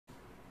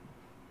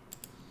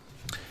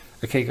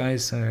Okay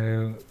guys,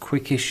 so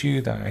quick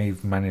issue that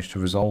I've managed to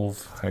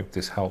resolve. Hope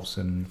this helps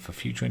for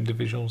future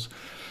individuals.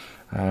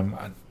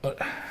 Going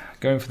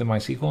for the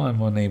MySQL, I'm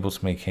unable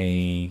to make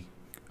a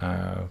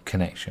remote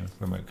connection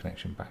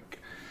back.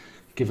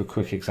 Give a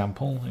quick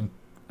example.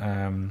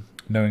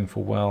 Knowing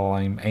full well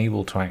I'm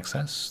able to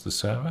access the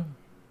server,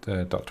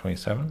 the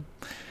 .27,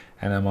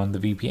 and I'm on the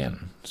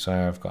VPN. So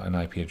I've got an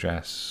IP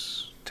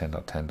address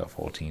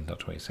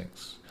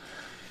 10.10.14.26.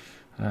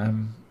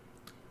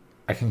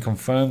 I can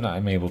confirm that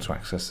I'm able to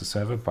access the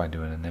server by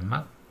doing an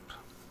nmap.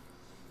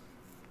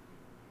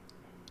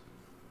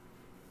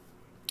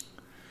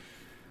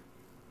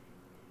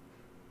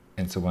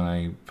 And so when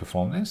I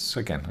perform this,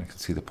 again, I can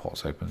see the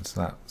ports open,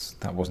 so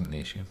that wasn't the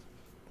issue.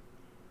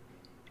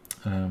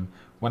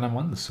 When I'm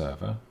on the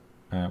server,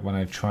 when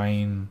I'm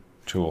trying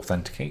to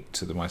authenticate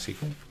to the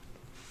MySQL,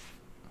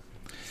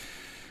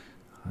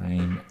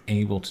 I'm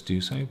able to do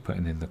so,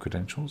 putting in the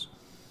credentials.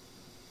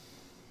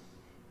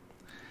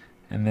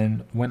 And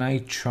then when I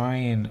try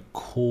and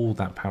call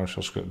that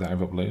PowerShell script that I've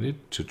uploaded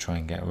to try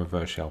and get a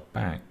reverse shell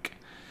back,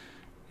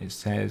 it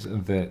says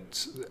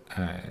that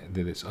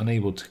it's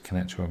unable to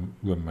connect to a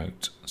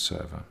remote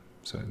server.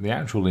 So the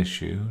actual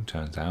issue,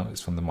 turns out,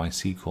 is from the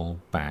MySQL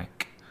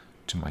back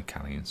to my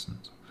Kali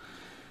instance.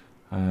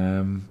 I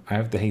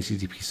have the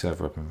HTTP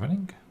server up and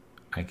running.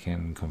 I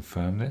can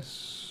confirm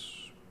this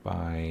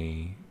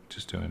by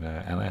just doing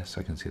a ls.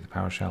 I can see the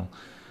PowerShell,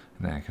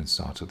 and then I can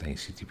start up the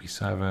HTTP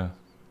server.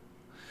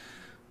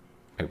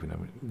 Open a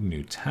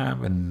new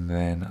tab, and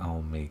then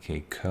I'll make a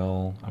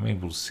curl. I'm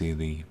able to see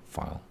the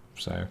file,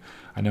 so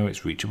I know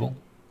it's reachable,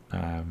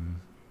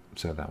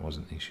 so that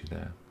wasn't the issue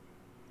there.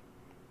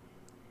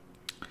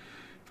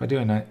 If I do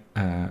an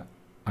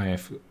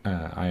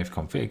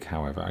ifconfig,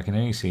 however, I can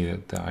only see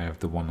that I have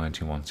the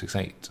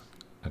 192.168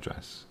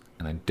 address,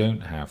 and I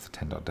don't have the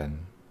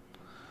 10.10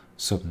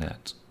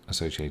 subnet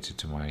associated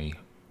to my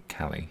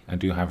Kali. I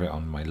do have it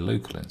on my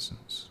local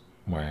instance,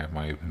 where I have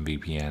my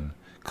OpenVPN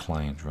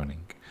client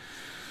running.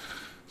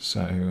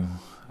 So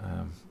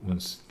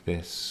once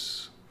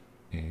this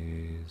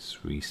is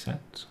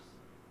reset,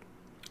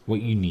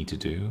 what you need to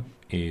do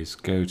is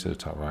go to the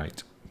top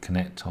right,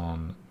 connect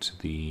on to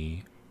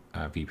the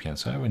VPN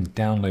server, and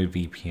download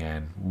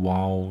VPN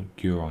while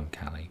you're on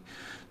Kali.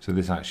 So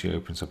this actually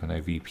opens up an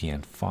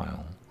OVPN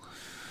file.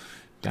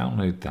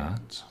 Download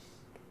that,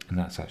 and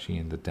that's actually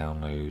in the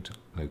download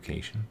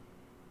location.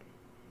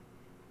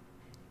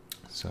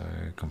 So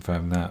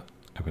confirm that,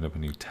 open up a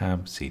new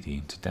tab, cd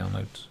into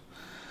downloads.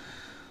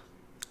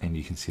 And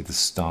you can see the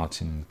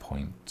starting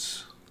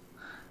point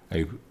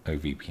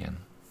OVPN.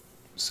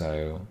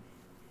 So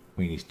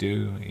what you need to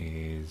do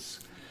is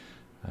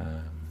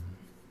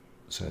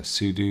so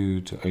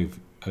sudo to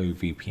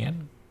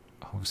OVPN,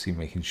 obviously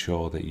making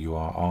sure that you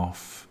are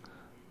off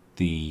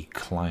the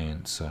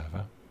client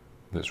server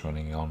that's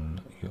running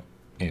on,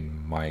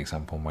 in my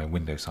example, my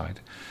Windows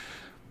side.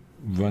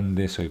 Run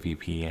this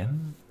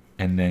OVPN,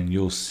 and then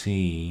you'll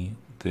see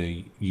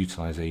the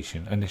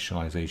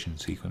initialization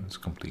sequence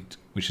complete,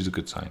 which is a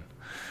good sign.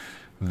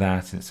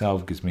 That in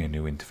itself gives me a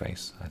new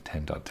interface at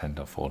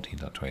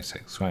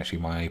 10.10.14.26. So actually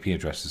my IP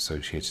address is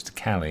associated to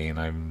Kali, and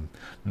I'm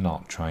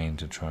not trying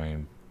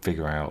and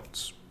figure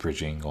out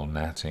bridging or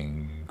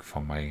netting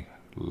from my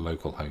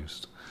local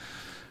host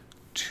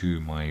to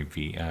my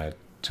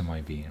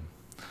VM.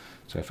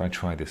 So if I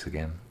try this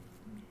again,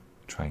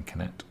 try and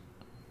connect.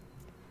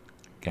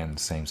 Again,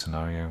 same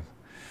scenario,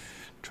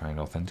 try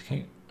and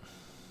authenticate.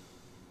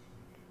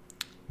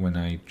 When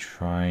I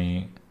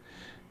try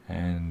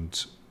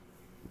and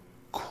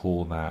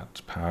call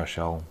that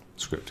PowerShell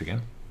script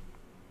again,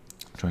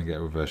 try and get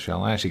a reverse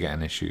shell, I actually get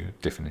an issue,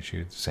 different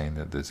issue, saying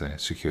that there's a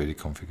security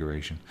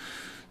configuration.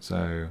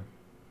 So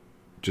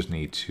just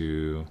need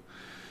to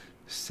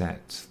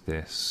set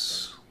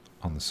this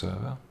on the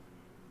server.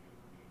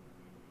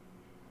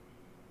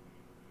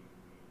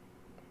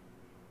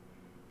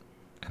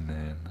 And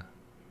then,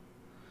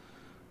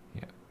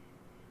 yeah,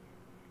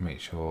 make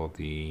sure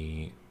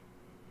the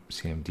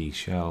CMD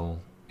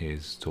shell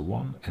is to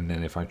 1, and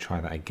then if I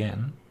try that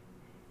again,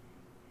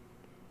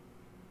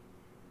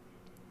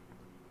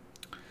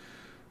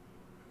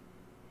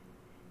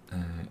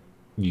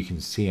 you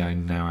can see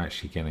I'm now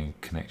actually getting a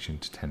connection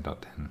to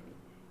 10.10.27.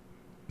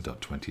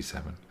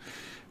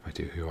 If I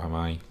do who am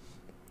I,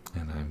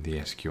 and I'm the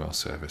SQL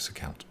service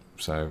account.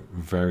 So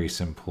very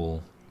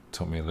simple,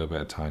 took me a little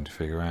bit of time to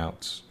figure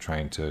out,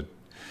 trying to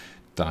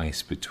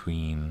dice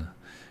between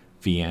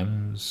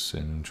VMs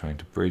and trying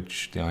to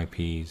bridge the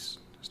IPs.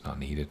 It's not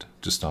needed.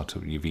 Just start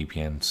up your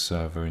VPN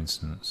server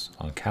instance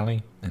on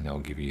Kali, and it'll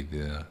give you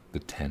the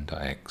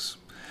 10.x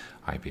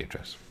IP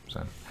address.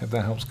 So hope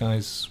that helps,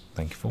 guys.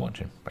 Thank you for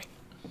watching. Bye.